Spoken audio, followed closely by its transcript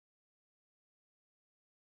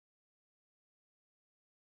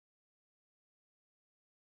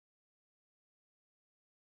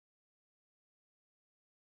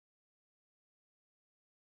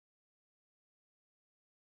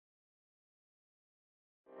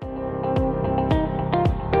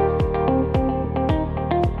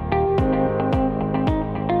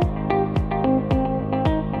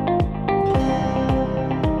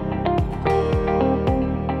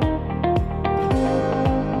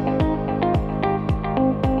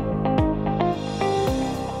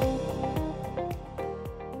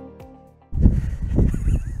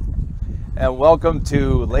and welcome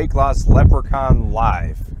to Lake Lost Leprechaun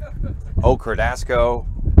Live. O Cardasco,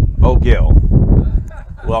 O Gill,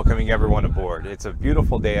 welcoming everyone aboard. It's a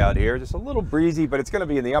beautiful day out here, just a little breezy, but it's going to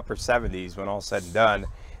be in the upper 70s when all said and done.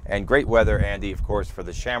 And great weather, Andy, of course, for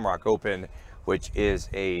the Shamrock Open, which is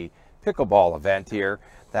a pickleball event here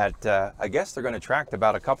that I guess they're going to attract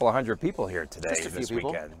about a couple of hundred people here today, this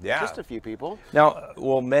weekend. Yeah, just a few people. Now,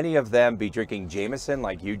 will many of them be drinking Jameson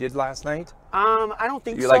like you did last night? I don't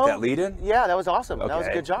think so. You like that lead-in? Yeah, that was awesome. Okay. That was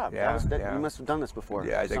a good job. Yeah, You must have done this before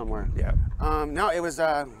somewhere. Yeah. No, it was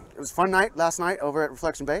a fun night last night over at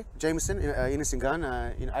Reflection Bay. Jameson, Innocent Gun.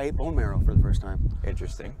 I ate bone marrow for the first time.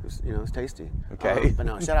 Interesting. It was tasty. Okay. But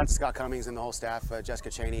no, shout out to Scott Cummings and the whole staff, Jessica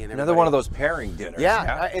Cheney and everybody. Another one of those pairing dinners.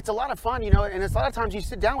 Yeah, it's a lot of fun, and it's a lot of times you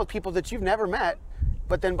sit down with people that you've never met,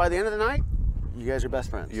 but then by the end of the night, you guys are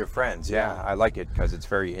best friends. You're friends, yeah. I like it because it's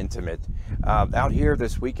very intimate. Out here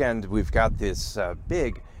this weekend, we've got this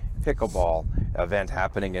big pickleball event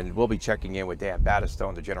happening, and we'll be checking in with Dan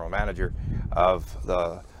Battistone, the general manager of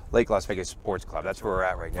the Lake Las Vegas Sports Club. That's where we're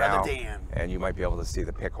at right now. Brother Dan. And you might be able to see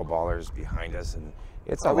the pickleballers behind us, and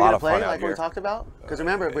it's a Are we lot gonna of play fun out like here. we talked about? Because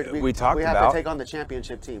remember, we talked we have about to take on the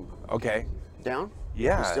championship team. Okay. Down?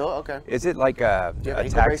 Yeah. You're still okay. Is it like a Do you have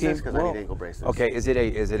ankle tag braces? team? Because I need ankle braces. Okay. Is it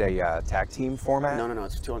a tag team format? No.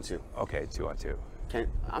 It's 2-on-2. Okay, 2-on-2.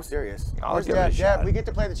 I'm serious. I'll Where's give it a Dad? shot. Dad, we get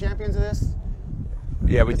to play the champions of this.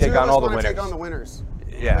 Yeah, we take on all the winners. Take on the winners.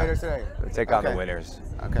 Yeah. Later today. We take on the winners.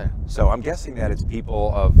 Okay. So I'm guessing that it's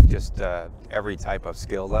people of just every type of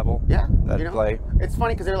skill level. Yeah. That play. It's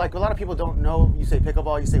funny because they're like, a lot of people don't know. You say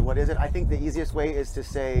pickleball, you say what is it? I think the easiest way is to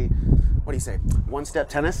say, what do you say? One-step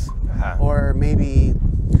tennis, or maybe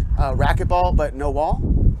racquetball, but no wall.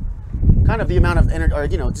 Kind of the amount of energy, or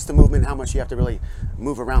just the movement, how much you have to really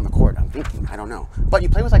move around the court. I'm thinking, I don't know. But you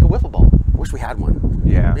play with like a wiffle ball. Wish we had one.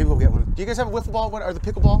 Yeah. Maybe we'll get one. Do you guys have a wiffle ball? What are the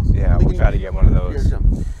pickleballs? Yeah, we'll try to get one of those. Here's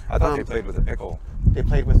I thought they played with a pickle. They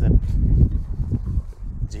played with it.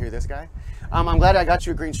 Did you hear this guy? I'm glad I got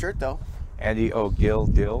you a green shirt though. Andy O'Gill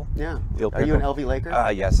Dill. Yeah. Dill Are you an LV Laker?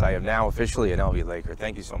 Yes, I am now officially an LV Laker.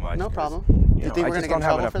 Thank you so much. No problem. You think we're I gonna just get don't in have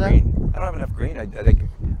trouble enough for that? green. I don't have enough green. I think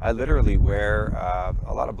I literally wear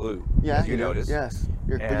a lot of blue. Yeah, as you notice. Yes.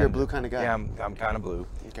 You're a blue kind of guy. Yeah, I'm kind of blue,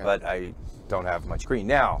 Okay. but I don't have much green.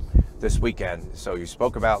 Now, this weekend, so you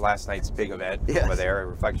spoke about last night's big event over there at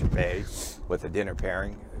Reflection Bay with a dinner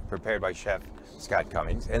pairing prepared by Chef Scott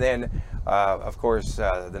Cummings. And then, of course,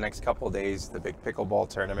 the next couple of days, the big pickleball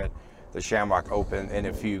tournament, the Shamrock Open. And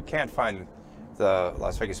if you can't find the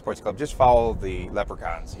Las Vegas Sports Club, just follow the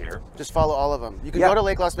Leprechauns here. Just follow all of them. You can go to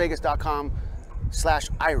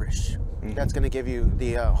lakelasvegas.com/Irish. That's going to give you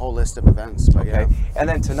the whole list of events. But And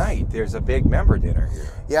then tonight, there's a big member dinner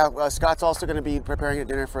here. Yeah, Scott's also going to be preparing a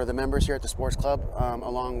dinner for the members here at the sports club,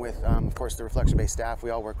 along with, of course, the Reflection Bay staff.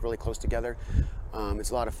 We all work really close together.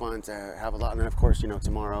 It's a lot of fun to have a lot. And then, of course,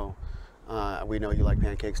 tomorrow, we know you like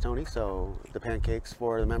pancakes, Tony, so the pancakes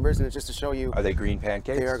for the members. And it's just to show you. Are they green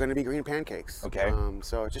pancakes? They are going to be green pancakes. Okay.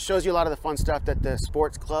 So it just shows you a lot of the fun stuff that the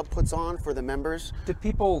sports club puts on for the members. Do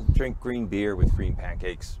people drink green beer with green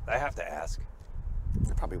pancakes? I have to ask.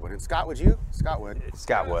 I probably wouldn't. Scott, would you? Scott would.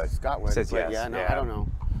 Scott would. Scott would. Says yes. Yeah, no, I don't know.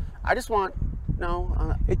 I just want,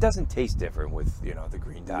 it doesn't taste different with, the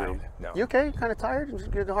green dye. No. You okay? Kind of tired? Did you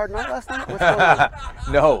get a hard night last night? What's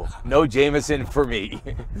going on? No Jameson for me.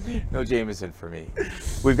 No Jameson for me.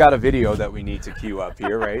 We've got a video that we need to queue up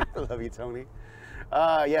here, right? I love you, Tony.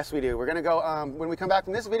 Yes, we do. We're going to go, when we come back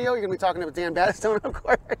from this video, you're going to be talking to Dan Battistone, of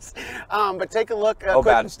course. But take a look.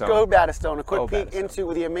 Battistone. Go Battistone. A quick peek Battistone.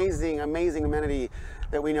 into the amazing amenity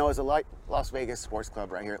that we know as the Las Vegas Sports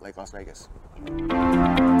Club right here at Lake Las Vegas.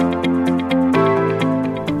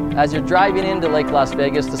 As you're driving into Lake Las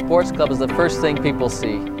Vegas, the sports club is the first thing people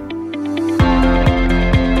see.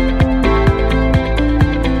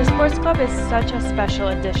 The Sports Club is such a special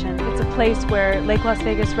addition. It's a place where Lake Las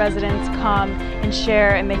Vegas residents come and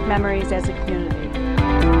share and make memories as a community.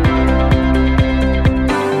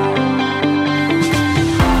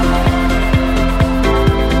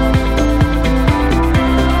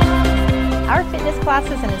 Our fitness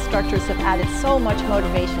classes and instructors have added so much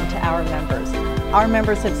motivation to our members. Our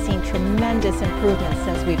members have seen tremendous improvements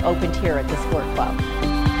since we've opened here at the Sport Club.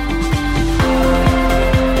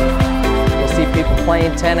 You'll see people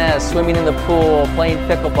playing tennis, swimming in the pool, playing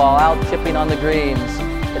pickleball, out chipping on the greens.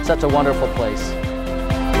 It's such a wonderful place.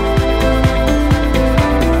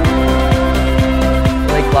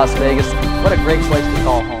 Lake Las Vegas, what a great place to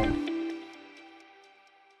call home.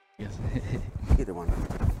 Yes. Either one.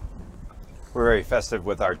 We're very festive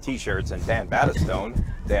with our t-shirts, and Dan Battistone,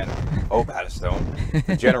 Dan O. Battistone,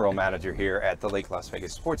 the general manager here at the Lake Las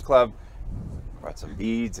Vegas Sports Club, Brought some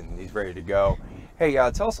beads, and he's ready to go. Hey,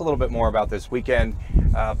 tell us a little bit more about this weekend.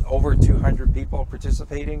 Over 200 people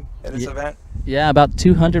participating in this event? Yeah, about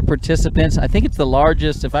 200 participants. I think it's the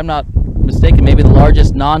largest, if I'm not mistaken, maybe the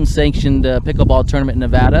largest non-sanctioned pickleball tournament in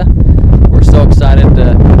Nevada. We're so excited.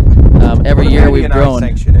 Every year we've grown.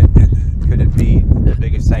 Could it be the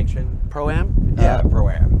biggest sanction? Pro-Am? Yeah,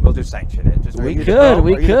 Pro-Am. We'll just sanction it. Just We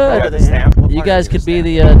could. You guys could be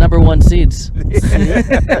the #1 seeds.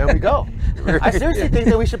 There we go. I seriously think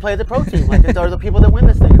that we should play the pro team. Like, are the people that win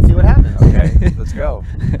this thing and see what happens. Okay, let's go.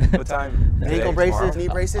 What time? Ankle braces, knee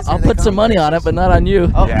braces. I'll put some money on it, but not on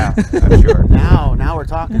you. Oh. Yeah, I'm sure. Now we're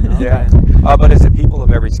talking. Okay. Yeah. But is it people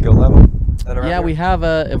of every skill level that are out Yeah, here? we have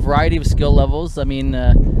a variety of skill levels. I mean,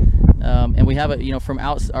 and we have from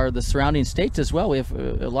the surrounding states as well. We have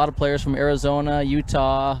a lot of players from Arizona,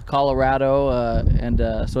 Utah, Colorado, and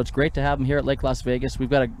so it's great to have them here at Lake Las Vegas. We've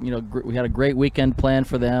got we had a great weekend planned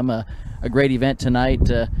for them. A great event tonight.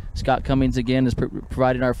 Scott Cummings again is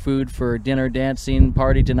providing our food for dinner, dancing,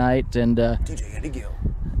 party tonight, and DJ Andy Gill.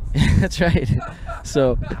 that's right.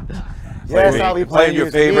 So. Yes, I'll be playing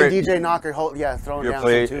your favorite. Me and DJ Knocker, throwing down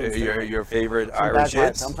some tunes. Your favorite Irish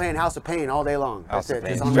hits. I'm playing House of Pain all day long. House That's of it.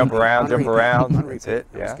 Pain. Just Jump around. on That's it.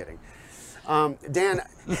 I'm Yeah. just kidding. Dan,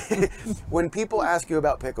 when people ask you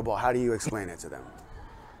about pickleball, how do you explain it to them?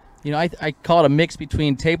 I call it a mix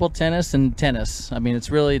between table tennis and tennis. I mean,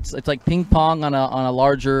 it's like ping pong on a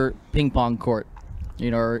larger ping pong court,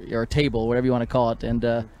 or a table, whatever you want to call it. And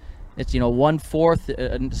it's 1/4.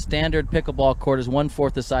 A standard pickleball court is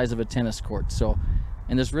 1/4 the size of a tennis court. So,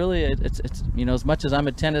 and there's really it's as much as I'm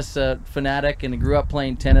a tennis fanatic and grew up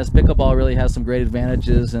playing tennis, pickleball really has some great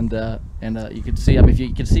advantages. And you can see, if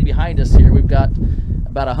you can see behind us here, we've got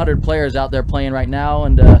about 100 players out there playing right now,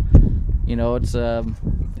 and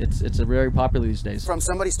it's very popular these days. From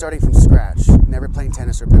somebody starting from scratch, never playing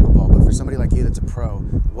tennis or pickleball, but for somebody like you that's a pro,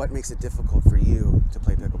 what makes it difficult for you to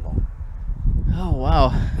play pickleball? Oh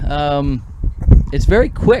wow, it's very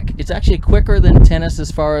quick. It's actually quicker than tennis as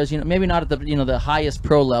far as maybe not at the the highest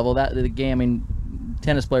pro level. That the game, I mean,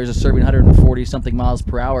 tennis players are serving 140 something miles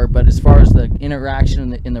per hour, but as far as the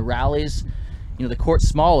interaction in the rallies, the court's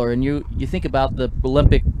smaller, and you think about the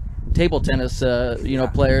Olympic table tennis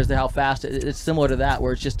players, how fast it's similar to that,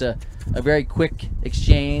 where it's just a very quick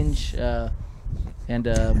exchange, and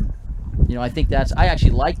I think I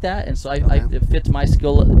actually like that, and so it fits my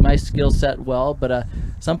skill set well. But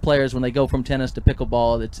some players, when they go from tennis to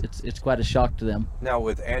pickleball, it's quite a shock to them. Now,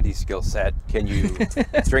 with Andy's skill set, can you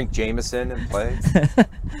drink Jameson and play?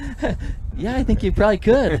 Yeah, I think you probably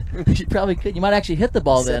could. You probably could. You might actually hit the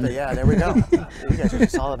ball then. Yeah, there we go. You guys are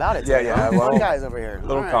just all about it. Yeah. Well, guys over here.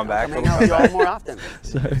 Little comeback. I'll hang out with you all more often.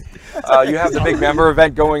 You have the big member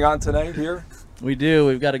event going on tonight here? We do.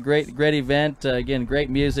 We've got a great event. Again, great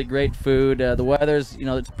music, great food. The weather's,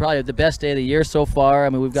 it's probably the best day of the year so far. I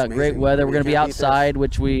mean, we've got great weather. We're going to be outside,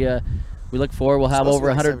 which we look forward. We'll have over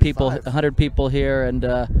 100 people here, and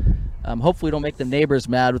hopefully we don't make the neighbors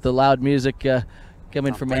mad with the loud music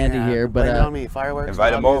coming from Andy here. But blame it on me. Fireworks,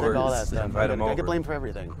 invite them music, over. all that stuff. Invite them over. I get blamed for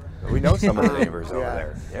everything. We know some of the neighbors over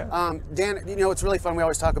there. Yeah. Dan, it's really fun. We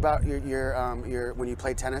always talk about your when you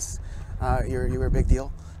played tennis. You were a big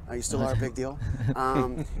deal. You still are a big deal.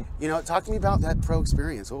 Talk to me about that pro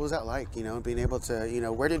experience. What was that like? Being able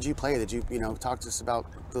to, where did you play? Did you, talk to us about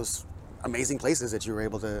those amazing places that you were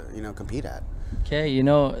able to, compete at? Okay,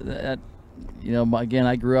 again,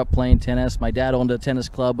 I grew up playing tennis. My dad owned a tennis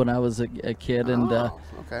club when I was a kid, and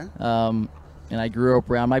I grew up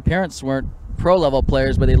around. My parents weren't pro level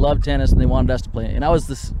players, but they loved tennis and they wanted us to play. And I was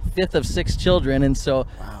the 5th of 6 children, and so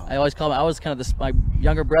I always call I was kind of my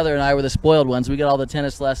younger brother and I were the spoiled ones. We got all the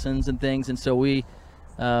tennis lessons and things, and so we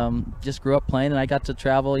just grew up playing, and I got to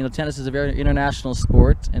travel. Tennis is a very international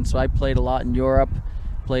sport, and so I played a lot in Europe,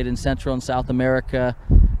 played in Central and South America,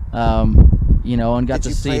 and got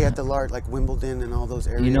to see. Did you play at the large, like Wimbledon and all those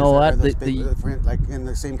areas? You know what? Like in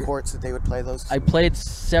the same courts that they would play those? I played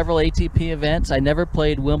several ATP events. I never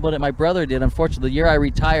played Wimbledon. My brother did. Unfortunately, the year I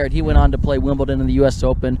retired, he went on to play Wimbledon and the U.S.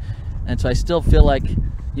 Open, and so I still feel like,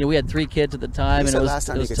 we had 3 kids at the time, and it was last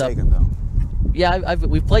time it was you could tough. take him, though. Yeah,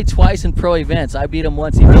 we've played twice in pro events. I beat him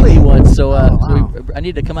once, he beat me once. So I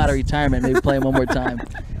need to come out of retirement, maybe play him one more time.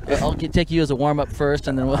 I'll take you as a warm up first,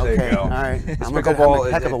 and then we'll. There you go. All right. Pickleball,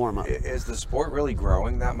 heck of a warm up. Is the sport really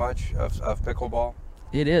growing that much of pickleball?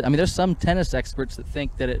 It is. I mean, there's some tennis experts that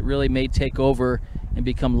think that it really may take over and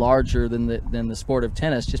become larger than the sport of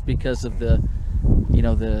tennis, just because of the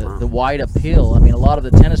wide appeal. I mean, a lot of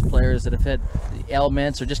the tennis players that have had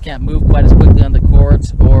ailments or just can't move quite as quickly on the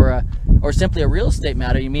courts, or simply a real estate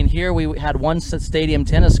matter. You mean, here we had one stadium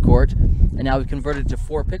tennis court, and now we've converted to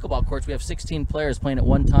 4 pickleball courts. We have 16 players playing at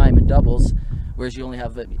one time in doubles, whereas you only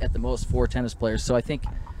have at the most 4 tennis players. So I think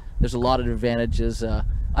there's a lot of advantages.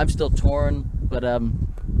 I'm still torn, but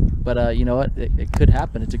you know what? It could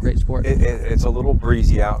happen. It's a great sport. It's a little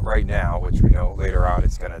breezy out right now, which we know later on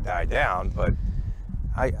it's going to die down. But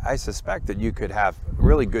I suspect that you could have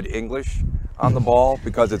really good English on the ball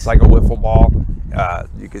because it's like a wiffle ball.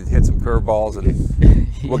 You could hit some curveballs, and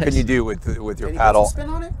what can you do with your paddle spin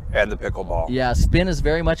on it? and the pickleball? Yeah, spin is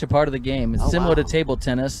very much a part of the game. It's similar to wow. table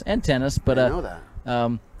tennis and tennis, but I know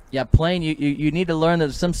that. yeah, playing you need to learn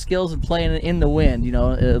there's some skills in playing in the wind. You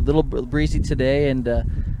know, a little breezy today, and you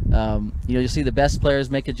know, you'll see the best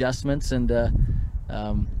players make adjustments, and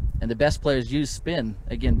the best players use spin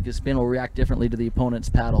again because spin will react differently to the opponent's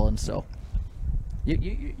paddle, and so.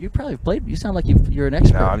 You probably played. You sound like you're an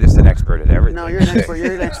expert. No, I'm just an expert at everything. No, you're an expert.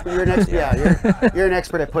 You're an expert. You're an expert. Yeah, you're an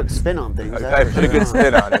expert at putting spin on things. I put a good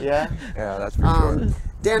spin on it. Yeah. Yeah, that's for sure.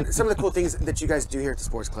 Dan, some of the cool things that you guys do here at the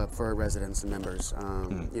sports club for our residents and members,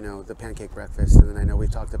 you know, the pancake breakfast, and then I know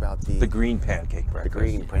we've talked about The green pancake breakfast. the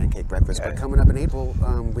green pancake breakfast. But coming up in April,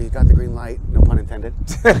 we got the green light, no pun intended.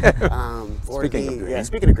 For Speaking of green. yeah,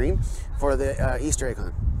 speaking of green, for the Easter egg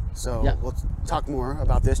hunt. So Yeah. we'll talk more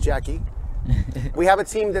about this, Jackie. We have a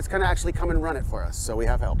team that's going to actually come and run it for us, so we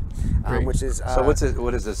have help, which is So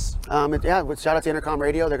what is this? shout out to Intercom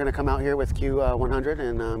Radio. They're going to come out here with Q100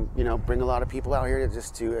 and you know, bring a lot of people out here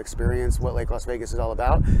to experience what Lake Las Vegas is all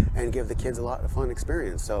about and give the kids a lot of fun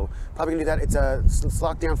experience. So probably gonna do that. It's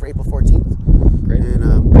locked down for April 14th. Great.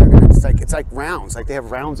 And it's like rounds, like they have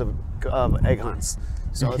rounds of egg hunts.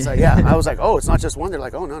 So it's like, yeah, I was like, oh, it's not just one. They're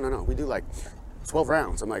like, oh, no, we do like 12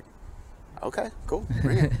 rounds. I'm like, okay, cool,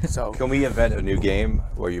 bring it. So Can we invent a new game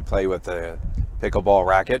where you play with a pickleball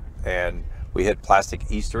racket and we hit plastic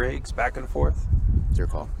Easter eggs back and forth? it's your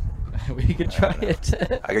call. We could try it.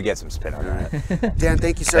 I could get some spin on that. Dan,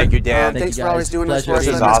 thank you, sir. Thank you, Dan. Thanks Thank you, for always guys. doing this for Pleasure. us.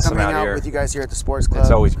 This is Letting us awesome come hang out out here. with you guys here at the sports club. It's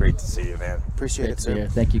always great to see you, man. Appreciate Great it, to sir. be here.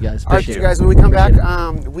 Thank you guys. All right, Appreciate you it. guys, when we come back,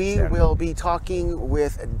 Appreciate we Yeah. will be talking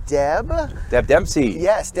with Deb. Deb Dempsey.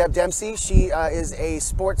 Yes, Deb Dempsey. She is a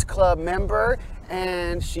sports club member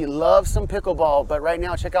and she loves some pickleball. But right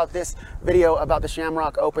now, check out this video about the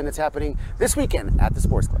Shamrock Open that's happening this weekend at the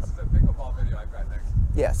sports club. The pickleball video I've got next.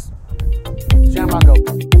 Yes. Shamrock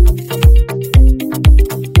Open.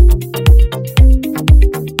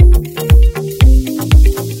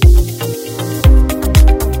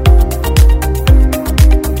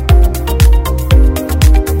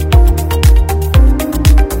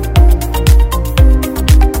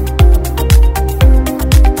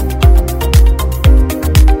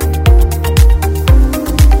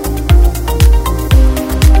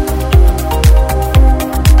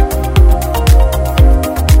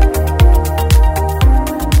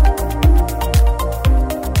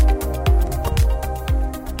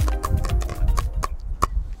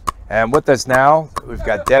 And with us now, we've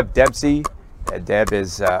got Deb Dempsey. And Deb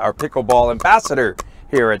is our pickleball ambassador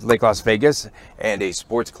here at Lake Las Vegas and a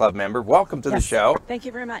sports club member. Welcome to the Yes. show. Thank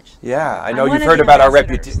you very much. Yeah, I know I'm one you've of heard the about our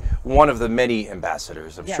ambassadors. reputation. One of the many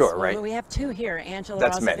ambassadors, I'm Yes, sure, well, right? we have 2 here, Angela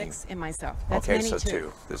That's many. Rozovics and myself. That's Okay, many so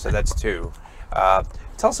too. 2. So that's 2.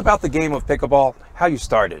 Tell us about the game of pickleball, how you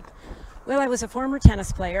started. Well, I was a former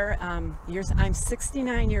tennis player. I'm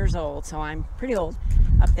 69 years old, so I'm pretty old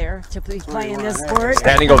up there to be playing this sport.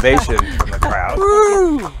 Standing ovation from the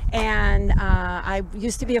crowd. And I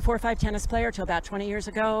used to be a 4-5 tennis player till about 20 years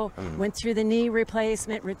ago. Went through the knee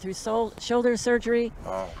replacement, went through shoulder surgery.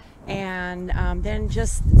 Oh. And then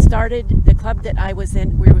just started the club that I was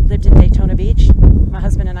in. We lived in Daytona Beach. My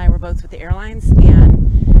husband and I were both with the airlines, and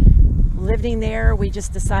living there, we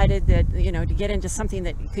just decided that, you know, to get into something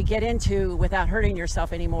that you could get into without hurting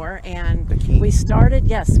yourself anymore. And we started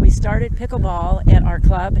pickleball at our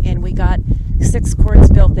club, and we got 6 courts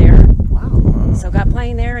built there. Wow. So got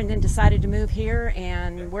playing there, and then decided to move here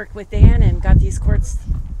and worked with Dan and got these courts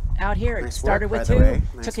out here. It Nice started work, with by the 2, way.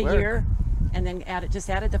 Nice took a work. year, and then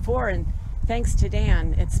just added the 4. And thanks to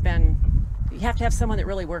Dan, it's been, you have to have someone that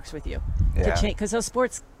really works with you Yeah. to change, because those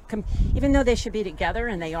sports, even though they should be together,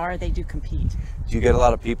 and they do compete. Do you get a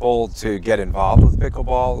lot of people to get involved with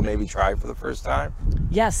pickleball, maybe try for the first time?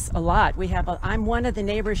 Yes, a lot. We have. I'm one of the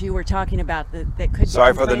neighbors you were talking about that could.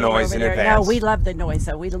 Sorry be for the complaining noise over in there. advance. No, we love the noise,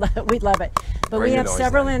 so we love it. But Bring we the have noise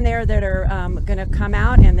several then. in there that are going to come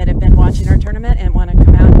out and that have been watching our tournament and want to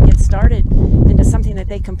come out and get started into something that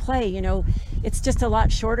they can play. You know, it's just a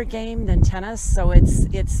lot shorter game than tennis, so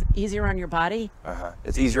it's easier on your body.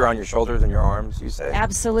 It's easier on your shoulders and your arms, you say?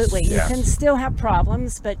 Absolutely. Yeah. You can still have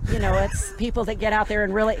problems, but you know, it's people that get out there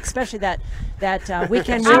and really, especially that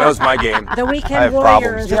weekend. She knows my game. The I weekend have warrior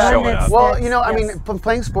problems is just one showing that's, up. Well, that's- you know, I yes. mean, from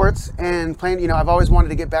playing sports and playing, you know, I've always wanted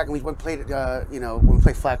to get back, and we played, you know, when we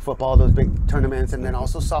play flag football, those big tournaments, and then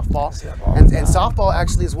also softball. And softball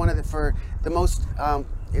actually is one of for the most,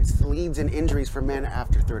 it leads in injuries for men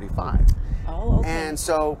after 35. Oh, okay. And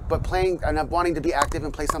so, but playing, and I'm wanting to be active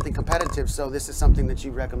and play something competitive, so this is something that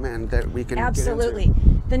you recommend that we can Absolutely. get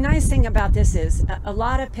into. The nice thing about this is a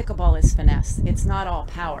lot of pickleball is finesse. It's not all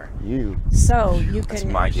power. So you can. That's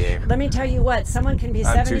my game. Let me tell you what. Someone can be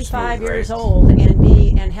I'm too 75 smooth, years right? old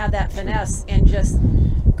and have that finesse and just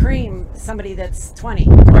cream somebody that's 20.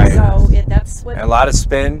 Right. So that's what. And a lot of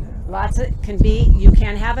spin. Lots of can be. You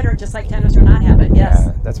can have it or just like tennis or not have it. Yes.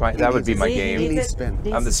 Yeah, that would be my See, game. needs needs it- spin.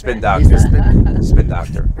 needs I'm the to spin doctor. Spin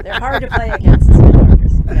doctor. They're hard to play against. The spin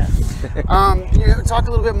doctors. Yes. You know, talk a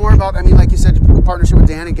little bit more about, I mean, like you said, the partnership with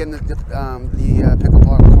Dan and getting the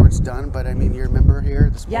pickleball courts done, but I mean, you're a member here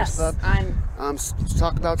at the sports Yes, club. I'm.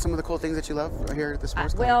 Talk about some of the cool things that you love here at the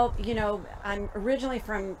sports club. Well, you know, I'm originally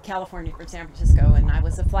from California, from San Francisco, and I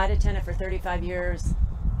was a flight attendant for 35 years.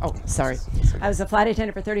 Oh, sorry. I was a flight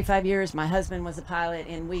attendant for 35 years. My husband was a pilot,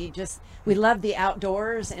 and we loved the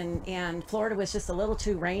outdoors, and Florida was just a little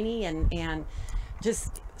too rainy, and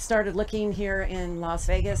just started looking here in Las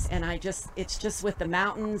Vegas, and it's just with the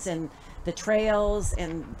mountains and the trails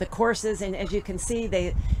and the courses, and as you can see,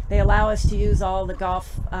 they allow us to use all the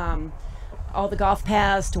golf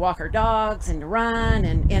paths to walk our dogs and to run,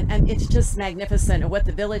 and it's just magnificent what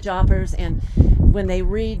the village offers. And when they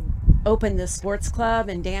opened the sports club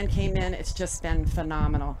and Dan came in, it's just been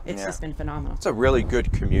phenomenal. It's just been phenomenal. It's a really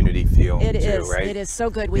good community feel It too, is. right? It is so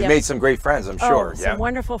good. You made some great friends, I'm sure. Some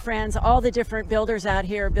wonderful friends. All the different builders out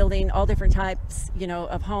here building all different types, you know,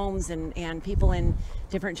 of homes, and people in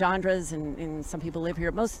different genres, and some people live here.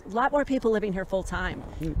 A lot more people living here full time,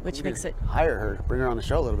 which makes it. Hire her, bring her on the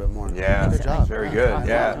show a little bit more. Yeah, good job. very good.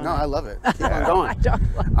 Yeah. No, I love it. Keep on I going.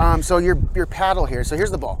 don't. So your paddle here. So here's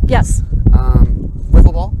the ball. Yes.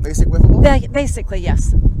 Wiffle ball, basic wiffle ball. Basically,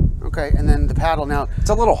 yes. Okay, and then the paddle. Now It's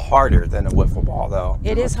a little harder than a wiffle ball, though.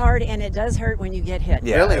 It is hard, and it does hurt when you get hit.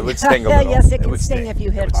 Yeah, Really? it would sting a little. Yes, it can would sting if you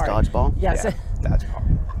hit It's hard. dodgeball? Yes. Yeah, that's hard.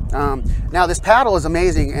 Now this paddle is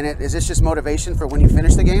amazing, and is this just motivation for when you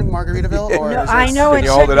finish the game, Margaritaville? Or No, is I this- know Can it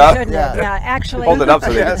you hold should it be up? good. Yeah. Yeah, actually. Hold it up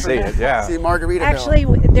so they can see it. Yeah. See Margaritaville.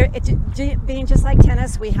 Actually, being just like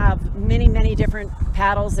tennis, we have many different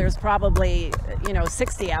paddles. There's probably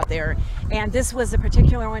 60 out there, and this was a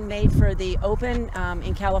particular one made for the Open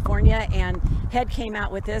in California. And Head came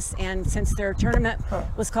out with this, and since their tournament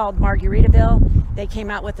was called Margaritaville, they came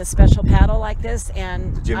out with a special paddle like this.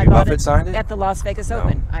 And Did Jimmy I bought Buffett sign it? at the Las Vegas No.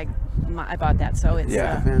 Open. I bought that, so it's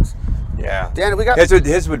Yeah. Fans. Yeah. Dan, we got.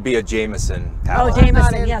 His would be a Jameson Oh, paddle.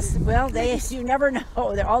 Jameson, yes. Well, you never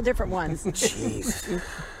know. They're all different ones. Jeez,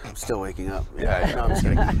 I'm still waking up. Yeah. No, I'm just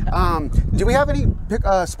kidding. Do we have any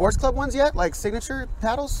sports club ones yet? Like signature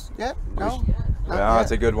paddles yet? No. Not Well, yet?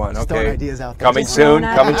 that's a good one. Just throwing Okay. ideas out there. Coming Just soon.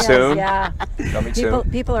 Throwing Coming ideas, soon. Yeah. Coming soon.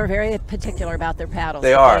 People are very particular about their paddles.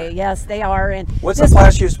 They are. Yes, they are. And What's the this-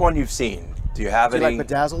 flashiest one you've seen? Do you have Do you any? like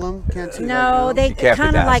bedazzle them? Can't you? No, like, they You can't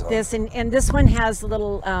kind of like bedazzle. this, and this one has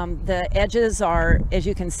little. The edges are, as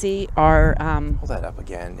you can see, are Hold that up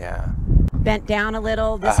again. Yeah. bent down a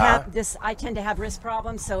little. This Uh-huh. this I tend to have wrist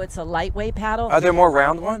problems, so it's a lightweight paddle. Are there more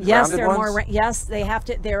round ones? Yes, Rounded they're ones? more. Yes, they have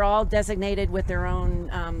to. They're all designated with their own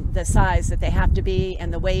the size that they have to be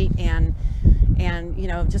and the weight, and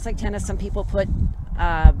just like tennis, some people put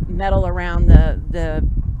metal around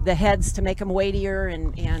the heads to make them weightier,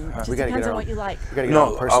 and just We gotta depends get on our what own- you like. We gotta get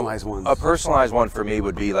all personalized ones. A personalized one for me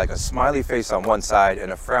would be like a smiley face on one side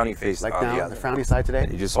and a frowny face Like on the now, other. the frowny side today.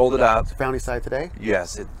 You just hold it up. Frowny side today.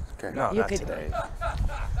 Yes. Okay. No, You not could- today.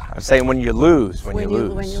 I'm saying when you lose. When you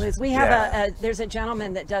lose. When you lose, we have Yeah. there's a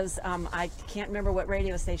gentleman that does. I can't remember what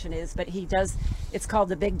radio station it is, but he does. It's called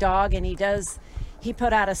the Big Dog, and he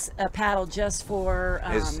put out a paddle just for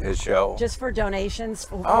his show. just for donations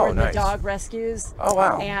for the nice. dog rescues. Oh,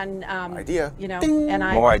 wow. And Idea. and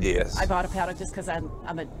More ideas. I bought a paddle just because I'm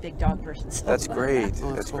a big dog person. So. That's great.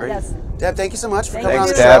 That's cool. great. Yes. Deb, thank you so much for Thank coming on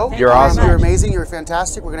you. the Thanks, show. Deb. You're awesome. You're amazing. You're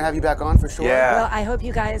fantastic. We're gonna have you back on for sure. Yeah. Well, I hope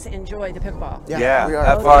you guys enjoy the pickleball. Yeah. we are.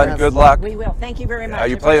 Have We're fun. gonna Good luck. We will. Thank you very much. Are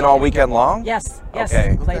you playing all Appreciate it. weekend long? Yes. Yes.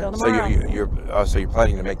 Okay. Play till So tomorrow. you're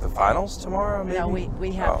planning to make the finals tomorrow? Maybe? No,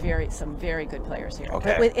 we have Oh. some very good players here.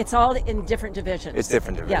 Okay. But it's all in different divisions. It's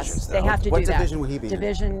different divisions, Yes, they though. have to What do that. division would he be in?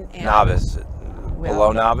 Division and Novice. Well,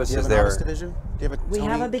 Below novice, Do you is have a novice there? division? Do you have a we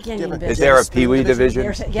Tony- have a do you beginning have division. Is there a spin Pee-wee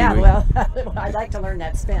division? Yeah, Pee-wee? well, I'd like to learn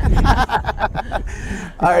that spin. All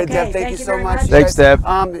right, Okay, Deb, thank thank you you so very much. much. Thanks, Deb.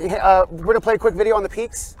 We're going to play a quick video on the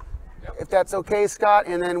peaks, if that's okay, Scott.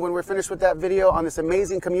 And then when we're finished with that video on this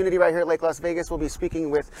amazing community right here at Lake Las Vegas, we'll be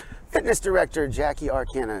speaking with fitness director Jackie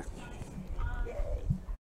Arcana.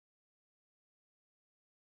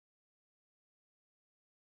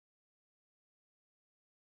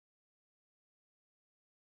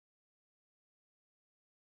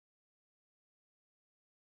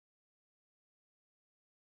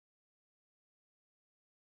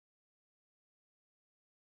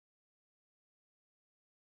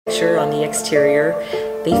 On the exterior,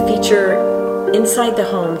 they feature inside the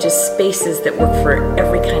home just spaces that work for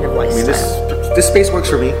every kind of I mean, lifestyle. this space works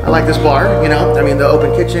for me. I like this bar, you know. I mean, the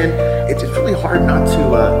open kitchen. It's really hard not to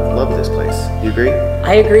love this place. You agree?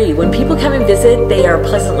 I agree. When people come and visit, they are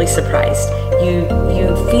pleasantly surprised. You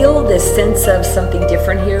feel this sense of something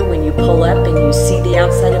different here when you pull up and you see the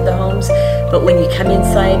outside of the homes. But when you come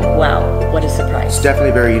inside, wow, what a surprise. It's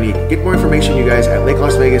definitely very unique. Get more information, you guys, at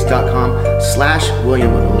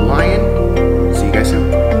lakelasvegas.com/William Lyon. See you guys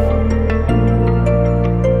soon.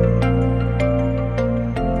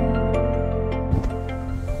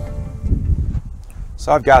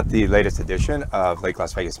 So I've got the latest edition of Lake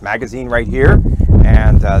Las Vegas magazine right here,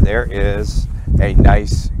 and there is a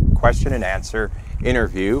nice question and answer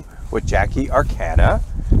interview with Jackie Arcana,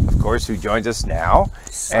 of course, who joins us now.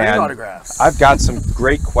 Signing autographs. I've got some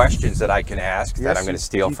great questions that I can ask that Yes, I'm going to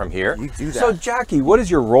steal from here. you do that. So Jackie, what is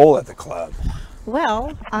your role at the club?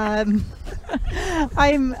 Well, I'm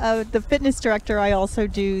the fitness director. I also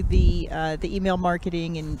do the email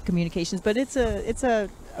marketing and communications, but it's a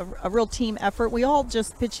real team effort. We all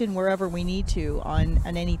just pitch in wherever we need to on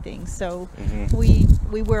anything. So we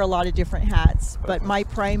wear a lot of different hats, but my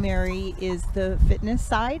primary is the fitness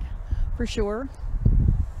side, for sure.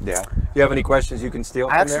 Yeah. Do you have any questions you can steal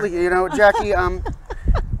from Actually, there? you know, Jackie, It's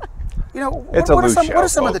a what are loose some show, what are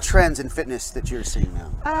some of the folks. trends in fitness that you're seeing now?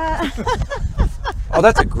 Oh,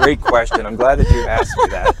 that's a great question. I'm glad that you asked me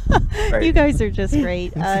that. Right. You guys are just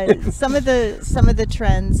great. Some of the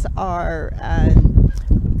trends are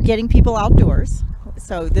getting people outdoors.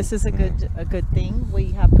 So this is a good thing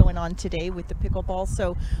we have going on today with the pickleball.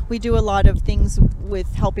 So we do a lot of things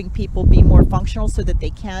with helping people be more functional so that they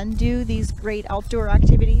can do these great outdoor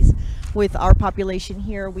activities. With our population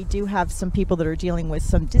here, we do have some people that are dealing with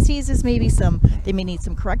some diseases, maybe they may need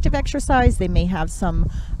some corrective exercise, they may have some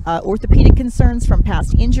orthopedic concerns from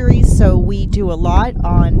past injuries. So we do a lot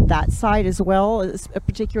on that side as well,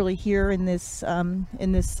 particularly here in this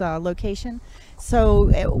location.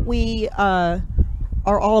 So we are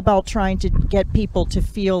all about trying to get people to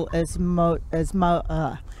feel as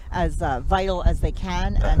vital as they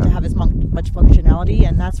can and to have as much functionality,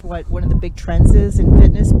 and that's what one of the big trends is in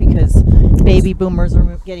fitness, because baby boomers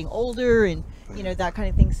are getting older and that kind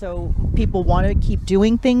of thing. So people want to keep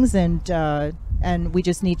doing things, and we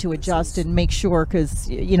just need to adjust and make sure, because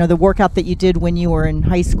the workout that you did when you were in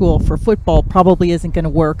high school for football probably isn't going to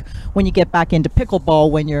work when you get back into pickleball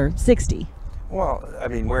when you're 60. Well, I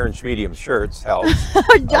mean, wearing medium shirts helps.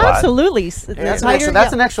 Absolutely. That's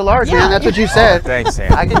an extra large, Yeah. man. That's what you said. Thanks,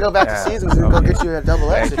 Sam. I can go back to Seasons and go get you a double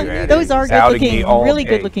X if you need it. Those are Zouting good me looking, all really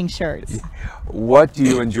day. good looking shirts. What do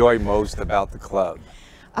you enjoy most about the club?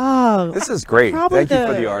 Oh, This is great. probably Thank you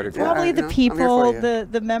for the autograph. Probably Yeah, the I'm here for people, you.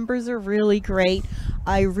 the members are really great.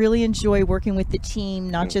 I really enjoy working with the team,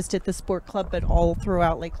 not just at the sport club, but all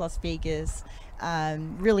throughout Lake Las Vegas.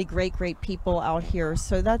 Really great people out here.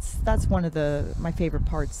 So that's one of my favorite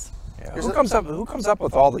parts. Yeah. Who comes up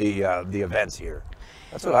with all the events here?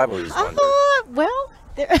 That's what I've always wondered. Well,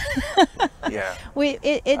 Yeah.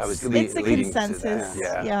 it's a leading to that. consensus.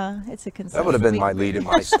 Yeah. It's a consensus. That would have been my lead in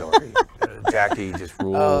my story. Jackie just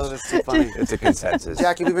rules. Oh, that's too funny. It's a consensus.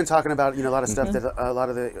 Jackie, we've been talking about a lot of stuff that a lot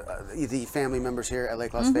of the family members here at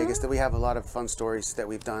Lake Las Vegas, that we have a lot of fun stories that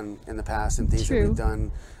we've done in the past and things that True. we've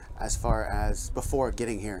done as far as before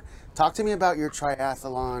getting here. Talk to me about your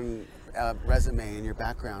triathlon resume and your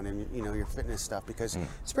background and your fitness stuff, because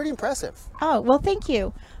it's pretty impressive. Oh, well, thank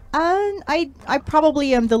you. I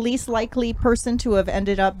probably am the least likely person to have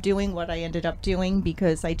ended up doing what I ended up doing,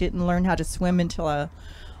 because I didn't learn how to swim until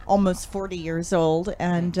almost 40 years old.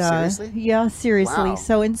 And Seriously? Yeah, seriously. Wow.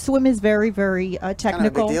 So, and swim is very, very technical. Kind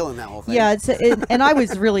of a big deal in that whole thing. Yeah, and I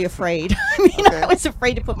was really afraid. I mean, I was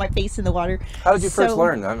afraid to put my face in the water. How did you first So,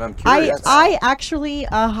 learn? I'm curious. I actually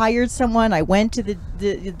hired someone. I went to the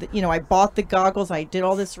I bought the goggles. I did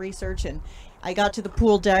all this research, and I got to the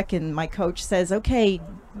pool deck, and my coach says, "Okay,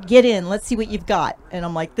 get in. Let's see what you've got." And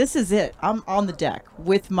I'm like, "This is it. I'm on the deck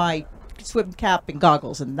with my swim cap and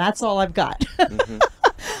goggles, and that's all I've got. I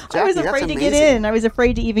was Jackie, afraid that's to get amazing. in. I was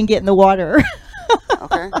afraid to even get in the water.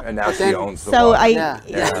 Okay. And now she owns the So water. I-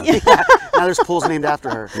 Yeah. Now there's pools named after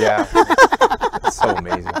her. Yeah. It's so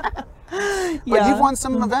amazing. But you've won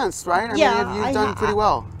some events, right? I Yeah, mean, you've I done ha- pretty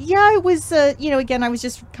well. Yeah, I was, again, I was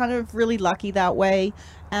just kind of really lucky that way.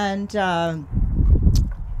 And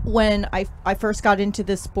when I first got into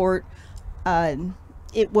this sport,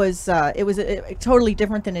 it was totally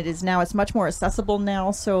different than it is now. It's much more accessible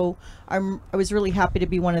now. So I was really happy to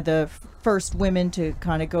be one of the first women to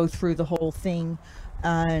kind of go through the whole thing,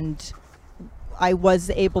 and I was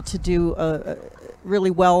able to do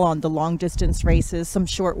really well on the long distance races, some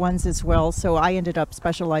short ones as well. So I ended up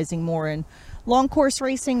specializing more in long course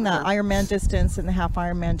racing, the Ironman distance and the half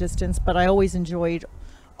Ironman distance. But I always enjoyed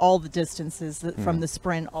all the distances from the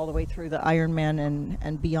sprint all the way through the Ironman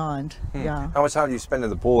and beyond. Yeah. How much time do you spend in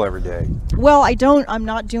the pool every day? Well, I'm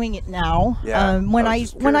not doing it now. Yeah, When I I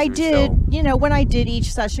was just when I curious if did, you're when I did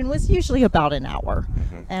each session was usually about an hour.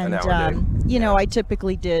 And An hour a day. I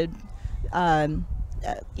typically did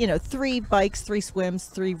 3 bikes, 3 swims,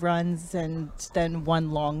 3 runs, and then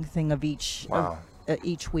 1 long thing of each Wow.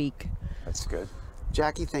 each week. That's good.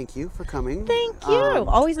 Jackie, thank you for coming. Thank you.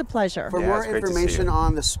 Always a pleasure. For Yeah, more it's great to see information you.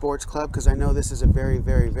 on the sports club, because I know this is a very,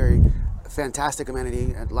 very, very fantastic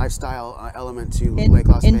amenity and lifestyle element to Lake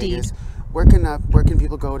Las Indeed. Vegas. Where can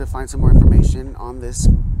people go to find some more information on this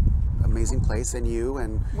amazing place and you?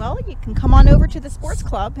 And Well, you can come on over to the sports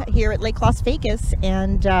club here at Lake Las Vegas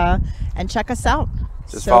and check us out.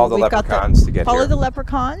 Just follow the we've got leprechauns to get follow here. the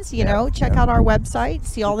leprechauns. Check out our website,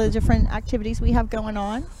 see all the different activities we have going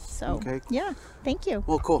on. So Okay. yeah, thank you.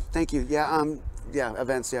 well, cool. Thank you. Yeah.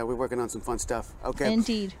 Events. Yeah, we're working on some fun stuff. Okay.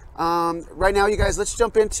 Indeed. Right now, you guys, let's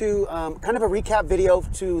jump into kind of a recap video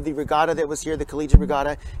to the regatta that was here, the Collegiate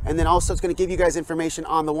Regatta, and then also it's going to give you guys information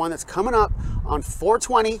on the one that's coming up on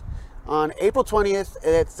 4/20, on April 20th.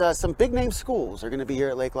 It's some big name schools are going to be here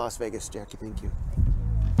at Lake Las Vegas. Jackie, thank you.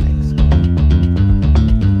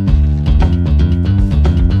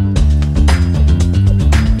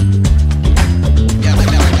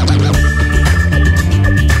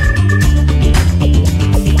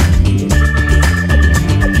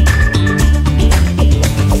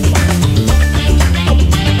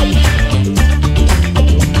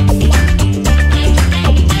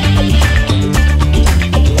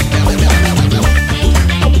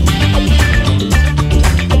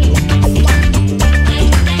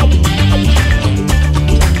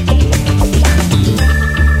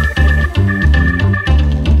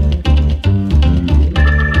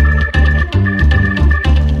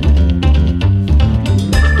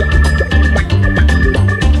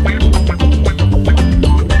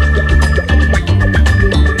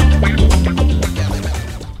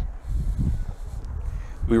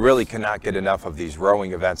 We really cannot get enough of these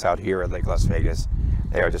rowing events out here at Lake Las Vegas.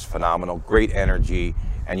 They are just phenomenal, great energy,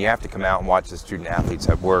 and you have to come out and watch the student athletes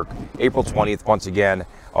at work. April 20th, once again,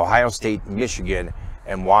 Ohio State, Michigan,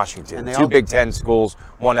 and Washington. And they 2 all- Big Ten schools,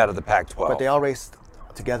 1 out of the Pac-12. But they all race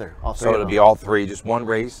together. All 3 so of it'll them. be all 3, just 1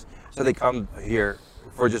 race. So they come here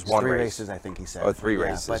for just 1 3 race. races, I think he said. Oh, 3 Yeah,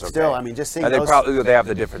 races. But okay. still, I mean, just seeing And they those. probably have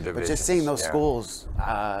the different But divisions. just seeing those yeah. schools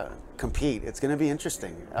compete, it's going to be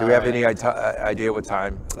interesting. Do we have any idea what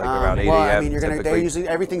time? Like around 8 a.m. Well, I mean, they're typically? usually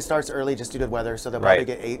everything starts early just due to weather, so they'll Right.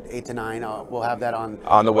 probably get 8 to 9. We'll have that on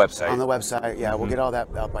the website. On the website, yeah, we'll get all that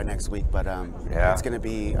out by next week. But Yeah. it's going to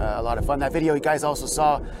be a lot of fun. That video you guys also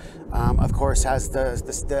saw, of course, has the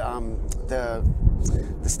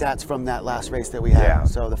stats from that last race that we had. Yeah.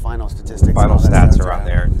 So the final statistics. Final and all that stats stuff are on out.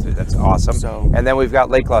 there. That's awesome. So- and then we've got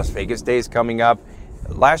Lake Las Vegas Days coming up.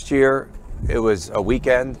 Last year, it was a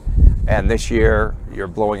weekend, and this year, you're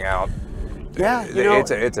blowing out. Yeah,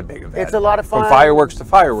 it's a big event. It's a lot of fun. From fireworks to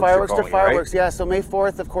fireworks. Fireworks you're to going, fireworks, right? yeah. So May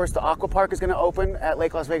 4th, of course, the Aqua Park is going to open at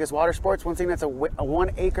Lake Las Vegas Water Sports. One thing, that's a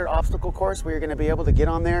 1-acre obstacle course where you're going to be able to get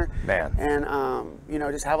on there. Man. And,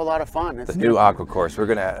 just have a a lot of fun. It's The new aqua course. We're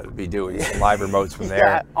going to be doing some live remotes from there.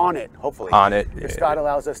 Yeah, on it, hopefully. On it. If Scott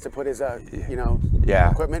allows us to put his, Yeah.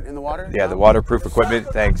 equipment in the water. Yeah, the waterproof equipment.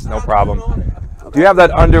 Thanks. No problem. Do you have that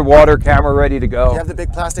underwater camera ready to go? Do you have the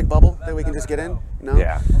big plastic bubble that we can just get in? No?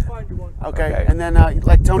 Yeah. Okay. And then,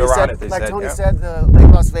 like Tony They're on said, it, they said, yeah. the Lake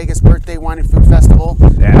Las Vegas Birthday Wine and Food Festival.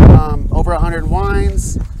 Yeah. Over 100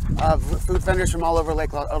 wines, food vendors from all over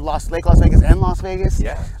Lake Las Vegas and Las Vegas.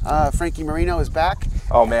 Yeah. Frankie Marino is back.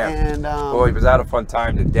 Oh man. And boy, was that a fun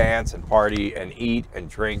time to dance and party and eat and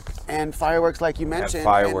drink. And fireworks, like you mentioned.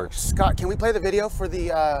 fireworks. And Scott, can we play the video for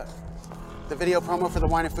the video promo for the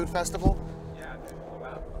Wine and Food Festival?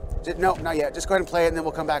 No, not yet. Just go ahead and play it, and then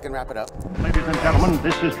we'll come back and wrap it up. Ladies and gentlemen,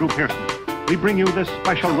 this is Drew Pearson. We bring you this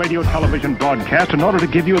special radio television broadcast in order to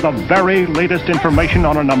give you the very latest information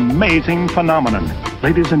on an amazing phenomenon.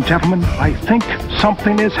 Ladies and gentlemen, I think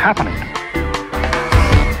something is happening.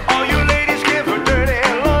 All you ladies give her dirty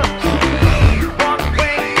looks. One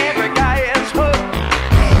way every guy is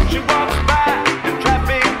hooked. She walks by in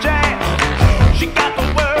traffic jam. She got the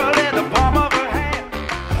world in the palm of her hand.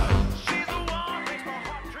 She's the one makes my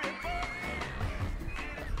heart trip.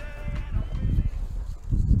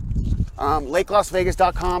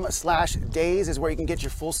 LakeLasVegas.com/days is where you can get your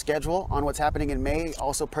full schedule on what's happening in May.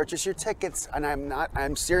 Also purchase your tickets, and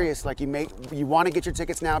I'm serious. Like you want to get your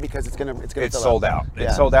tickets now because it's gonna It's fill sold up. out.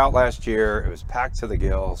 It sold out last year. It was packed to the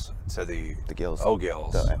gills, to the gills.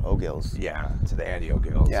 O'Gills. The O'Gills. Yeah, to the Andy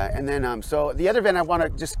O'Gills. Yeah, and then so the other event I want to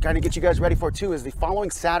just kind of get you guys ready for too is the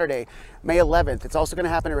following Saturday, May 11th. It's also going to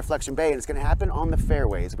happen at Reflection Bay, and it's going to happen on the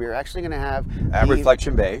fairways. We are actually going to have At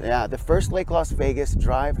Reflection Bay. Yeah, the first Lake Las Vegas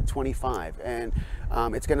Drive 25, and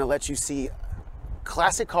it's going to let you see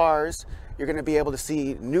classic cars. You're going to be able to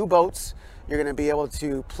see new boats. You're going to be able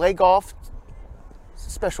to play golf,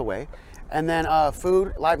 special way, and then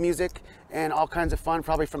food, live music, and all kinds of fun,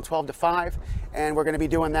 probably from 12 to 5. And we're going to be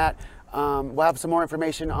doing that. We'll have some more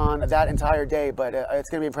information on that entire day, but it's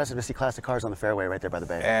going to be impressive to see classic cars on the fairway right there by the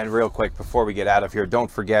bay. And real quick, before we get out of here,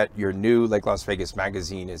 don't forget your new Lake Las Vegas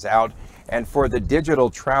magazine is out. And for the digital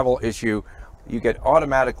travel issue, you get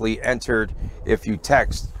automatically entered if you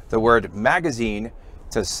text the word magazine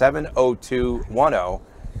to 70210.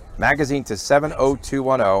 Magazine to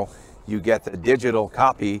 70210. You get the digital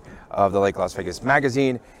copy of the Lake Las Vegas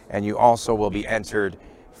magazine, and you also will be entered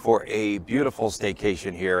for a beautiful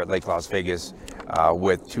staycation here at Lake Las Vegas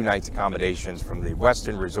with 2 nights accommodations from the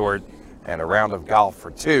Westin Resort and a round of golf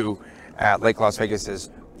for 2 at Lake Las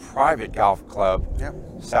Vegas's private golf club,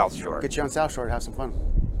 South Shore. Get you on South Shore to have some fun.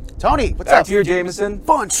 Tony, what's Back up? to you, Jameson.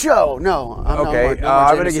 Fun show. No, I'm okay, no more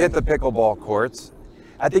I'm going to Jameson. hit the pickleball courts.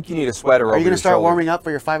 I think you need a sweater over Are you your going to start shoulder. warming up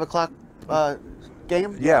for your 5 o'clock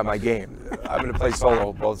game? Yeah, my game. I'm going to play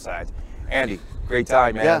solo both sides. Andy, great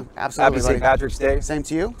time, man. Yeah, absolutely, Happy St. buddy. Patrick's Day. Same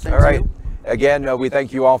to you. Same All to right. you. Again, we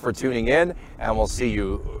thank you all for tuning in, and we'll see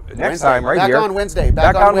you next Wednesday. time right Back here. on Wednesday.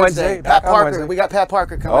 Back on Wednesday. Pat Back on Parker. Wednesday. We got Pat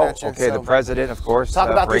Parker coming at you. Okay, the so president, of course. talk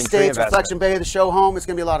about the Braintree States, Investment. Reflection Bay, the show home. It's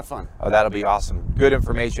going to be a lot of fun. Oh, that'll be awesome. Good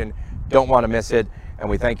information. Don't want to miss it. And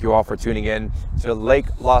we thank you all for tuning in to Lake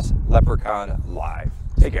Las Leprechaun Live.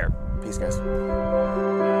 Take care. Peace, guys.